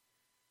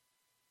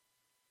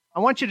 I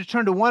want you to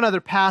turn to one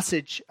other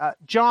passage,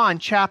 John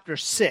chapter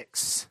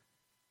 6.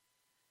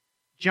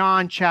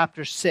 John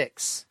chapter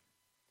 6.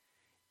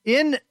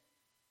 In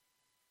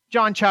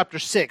John chapter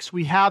 6,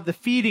 we have the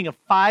feeding of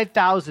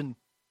 5,000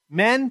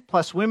 men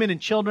plus women and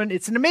children.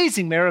 It's an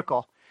amazing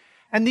miracle.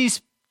 And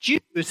these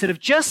Jews that have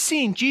just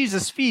seen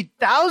Jesus feed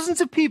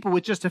thousands of people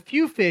with just a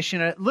few fish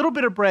and a little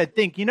bit of bread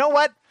think, you know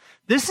what?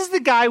 This is the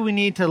guy we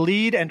need to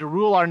lead and to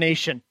rule our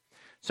nation.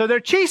 So they're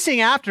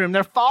chasing after him.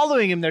 They're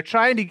following him. They're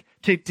trying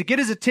to get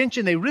his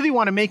attention. They really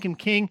want to make him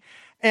king.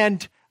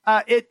 And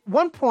at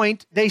one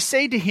point, they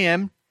say to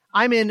him,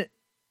 I'm in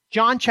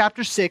John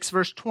chapter 6,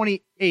 verse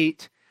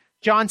 28.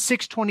 John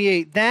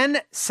 6:28. Then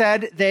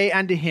said they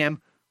unto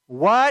him,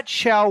 what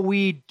shall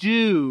we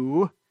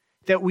do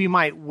that we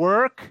might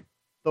work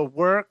the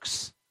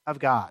works of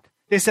God?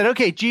 They said,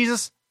 okay,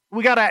 Jesus,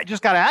 we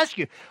just got to ask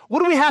you, what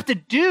do we have to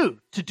do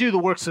the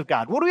works of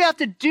God? What do we have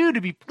to do to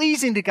be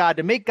pleasing to God,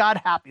 to make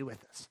God happy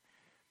with us?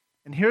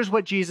 And here's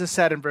what Jesus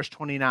said in verse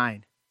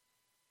 29.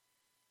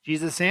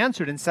 Jesus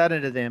answered and said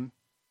unto them,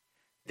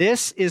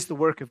 this is the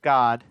work of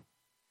God,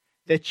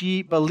 that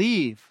ye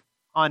believe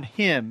on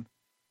him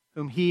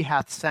whom he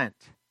hath sent.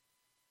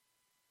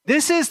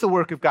 This is the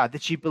work of God,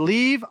 that ye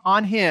believe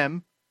on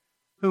him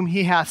whom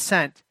he hath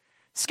sent.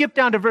 Skip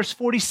down to verse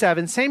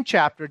 47, same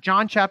chapter,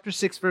 John chapter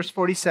 6, verse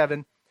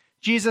 47.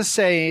 Jesus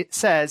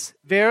says,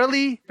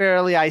 verily,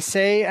 verily, I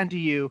say unto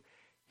you,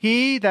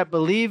 he that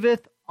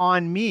believeth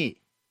on me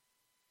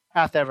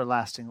hath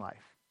everlasting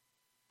life.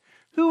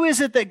 Who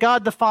is it that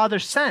God the Father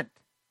sent?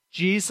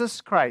 Jesus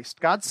Christ,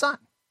 God's Son,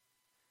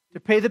 to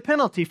pay the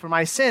penalty for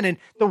my sin. And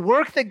the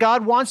work that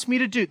God wants me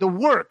to do,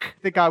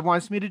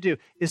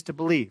 is to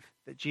believe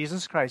that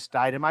Jesus Christ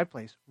died in my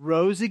place,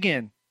 rose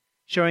again,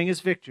 showing his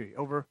victory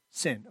over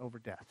sin, over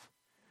death.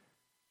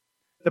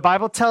 The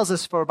Bible tells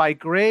us, for by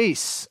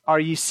grace are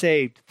ye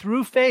saved,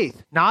 through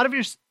faith, not of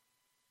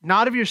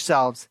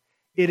yourselves.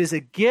 It is a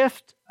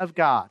gift of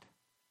God,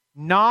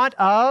 not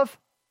of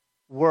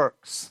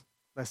works,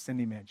 lest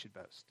any man should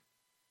boast.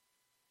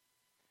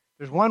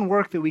 There's one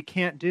work that we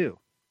can't do,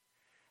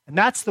 and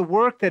that's the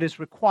work that is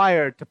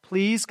required to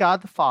please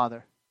God the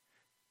Father,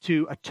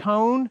 to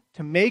atone,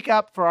 to make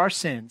up for our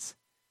sins,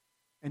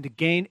 and to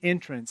gain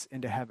entrance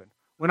into heaven.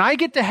 When I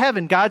get to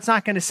heaven, God's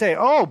not going to say,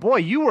 oh boy,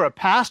 you were a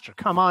pastor,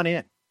 come on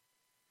in.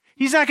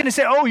 He's not going to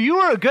say, oh, you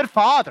were a good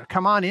father,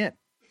 come on in.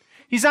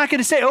 He's not going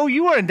to say, oh,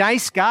 you were a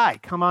nice guy,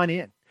 come on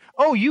in.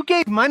 Oh, you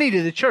gave money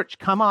to the church,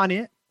 come on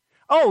in.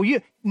 Oh,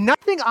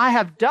 nothing I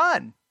have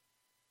done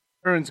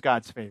earns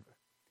God's favor.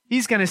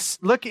 He's going to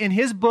look in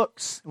his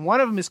books, and one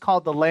of them is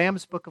called the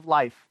Lamb's Book of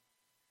Life,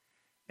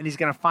 and he's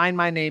going to find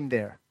my name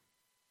there.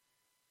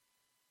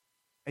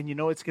 And you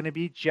know it's going to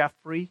be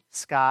Jeffrey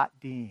Scott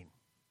Dean.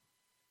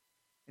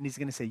 And he's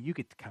going to say, you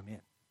get to come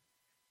in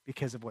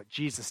because of what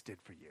Jesus did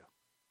for you.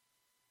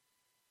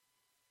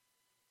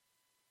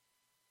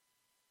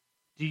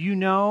 Do you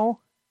know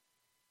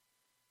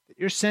that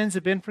your sins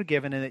have been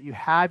forgiven and that you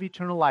have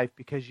eternal life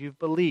because you've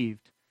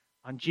believed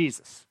on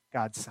Jesus,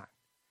 God's Son?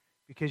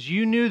 Because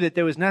you knew that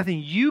there was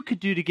nothing you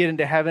could do to get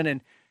into heaven,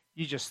 and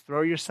you just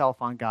throw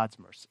yourself on God's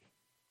mercy.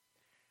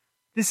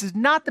 This is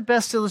not the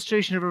best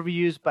illustration I've ever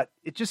used, but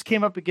it just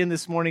came up again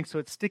this morning, so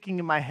it's sticking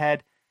in my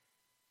head.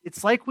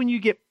 It's like when you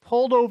get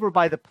pulled over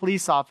by the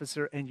police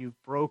officer and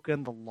you've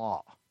broken the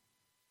law.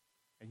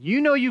 And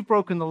you know you've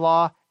broken the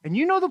law, and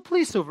you know the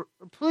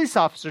police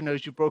officer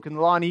knows you've broken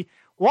the law, and he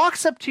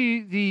walks up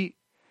to the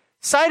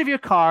side of your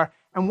car,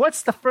 and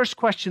what's the first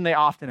question they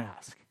often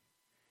ask?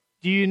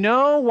 Do you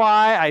know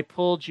why I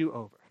pulled you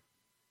over?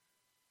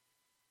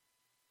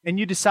 And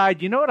you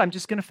decide, you know what, I'm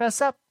just going to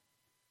fess up.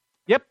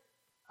 Yep,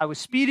 I was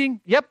speeding.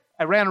 Yep,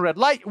 I ran a red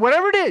light.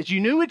 Whatever it is, you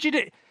knew what you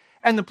did.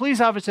 And the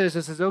police officer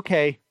says,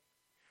 okay,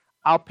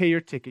 I'll pay your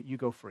ticket. You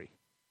go free.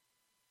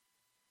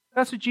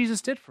 That's what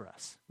Jesus did for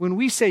us. When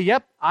we say,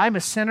 yep, I'm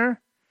a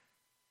sinner,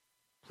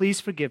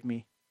 please forgive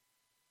me,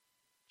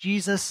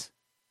 Jesus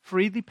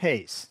freely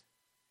pays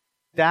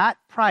that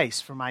price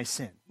for my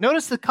sin.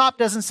 Notice the cop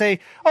doesn't say,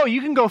 oh, you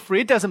can go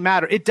free. It doesn't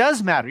matter. It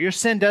does matter. Your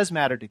sin does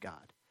matter to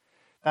God.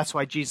 That's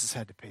why Jesus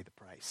had to pay the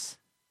price.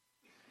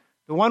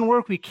 The one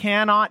work we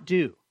cannot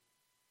do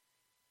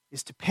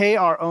is to pay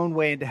our own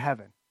way into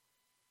heaven.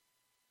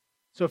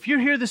 So if you're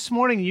here this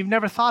morning and you've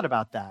never thought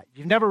about that,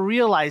 you've never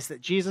realized that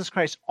Jesus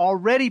Christ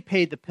already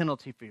paid the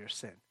penalty for your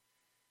sin.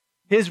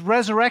 His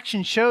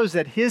resurrection shows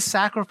that his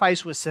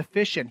sacrifice was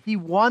sufficient. He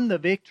won the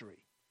victory.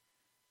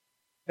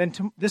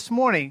 Then this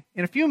morning,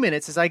 in a few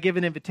minutes, as I give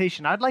an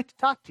invitation, I'd like to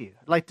talk to you.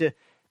 I'd like to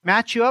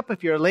match you up.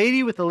 If you're a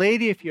lady with a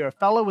lady, if you're a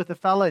fellow with a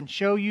fella, and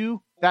show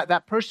you,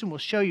 that person will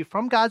show you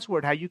from God's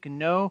word how you can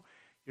know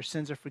your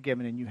sins are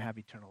forgiven and you have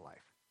eternal life.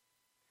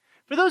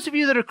 For those of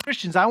you that are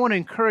Christians, I want to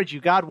encourage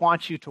you, God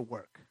wants you to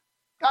work.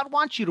 God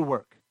wants you to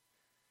work.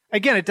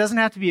 Again, it doesn't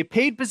have to be a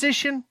paid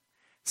position.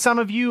 Some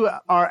of you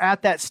are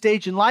at that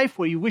stage in life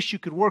where you wish you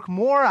could work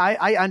more.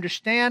 I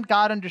understand,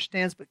 God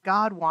understands, but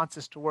God wants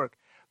us to work.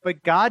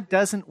 But God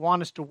doesn't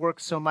want us to work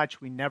so much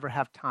we never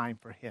have time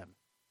for him.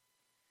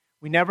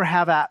 We never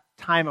have a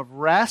time of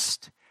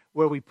rest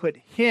where we put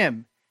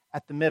him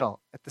at the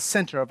middle, at the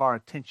center of our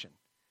attention,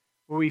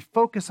 where we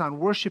focus on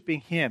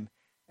worshiping him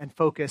and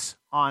focus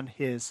on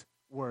his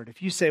word.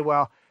 If you say,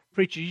 well,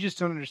 preacher, you just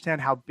don't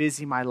understand how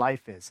busy my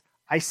life is,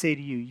 I say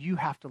to you, you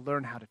have to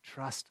learn how to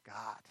trust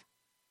God.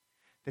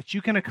 That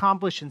you can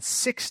accomplish in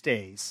 6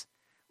 days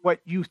what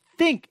you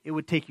think it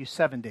would take you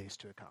 7 days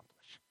to accomplish.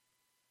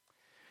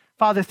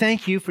 Father,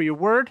 thank you for your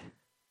word,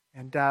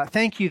 and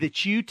thank you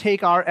that you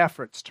take our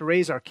efforts to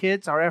raise our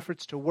kids, our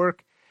efforts to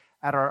work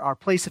at our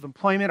place of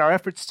employment, our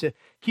efforts to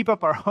keep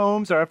up our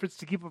homes, our efforts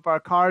to keep up our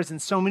cars,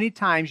 and so many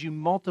times you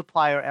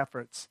multiply our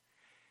efforts.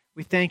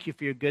 We thank you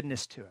for your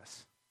goodness to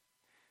us.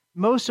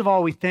 Most of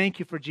all, we thank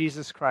you for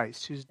Jesus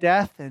Christ, whose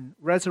death and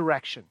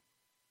resurrection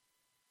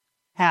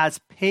has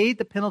paid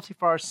the penalty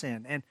for our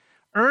sin and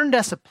earned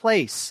us a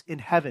place in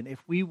heaven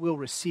if we will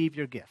receive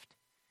your gift.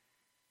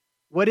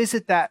 What is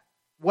that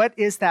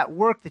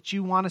work that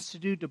you want us to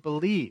do? To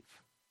believe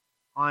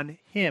on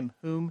him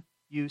whom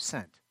you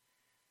sent.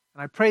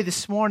 And I pray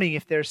this morning,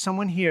 if there's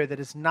someone here that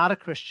is not a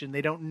Christian,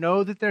 they don't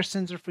know that their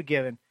sins are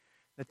forgiven,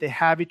 that they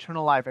have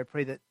eternal life, I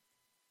pray that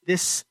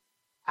this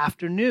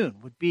afternoon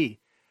would be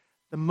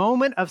the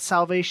moment of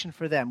salvation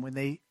for them when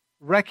they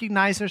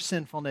recognize their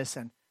sinfulness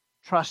and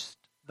trust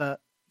the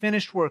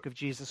finished work of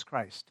Jesus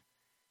Christ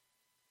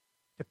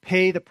to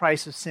pay the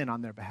price of sin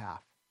on their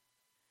behalf.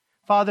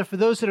 Father, for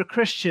those that are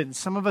Christians,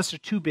 some of us are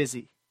too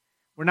busy.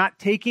 We're not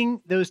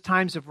taking those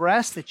times of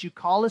rest that you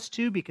call us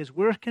to because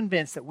we're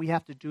convinced that we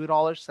have to do it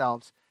all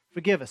ourselves.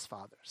 Forgive us,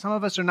 Father. Some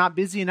of us are not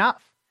busy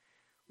enough.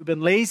 We've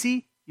been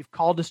lazy. You've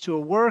called us to a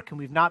work and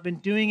we've not been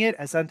doing it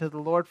as unto the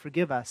Lord.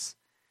 Forgive us.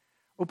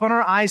 Open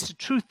our eyes to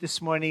truth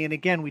this morning. And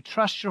again, we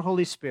trust your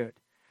Holy Spirit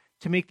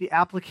to make the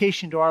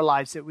application to our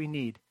lives that we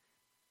need.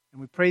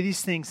 And we pray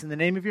these things in the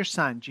name of your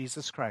Son,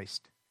 Jesus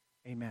Christ.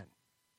 Amen.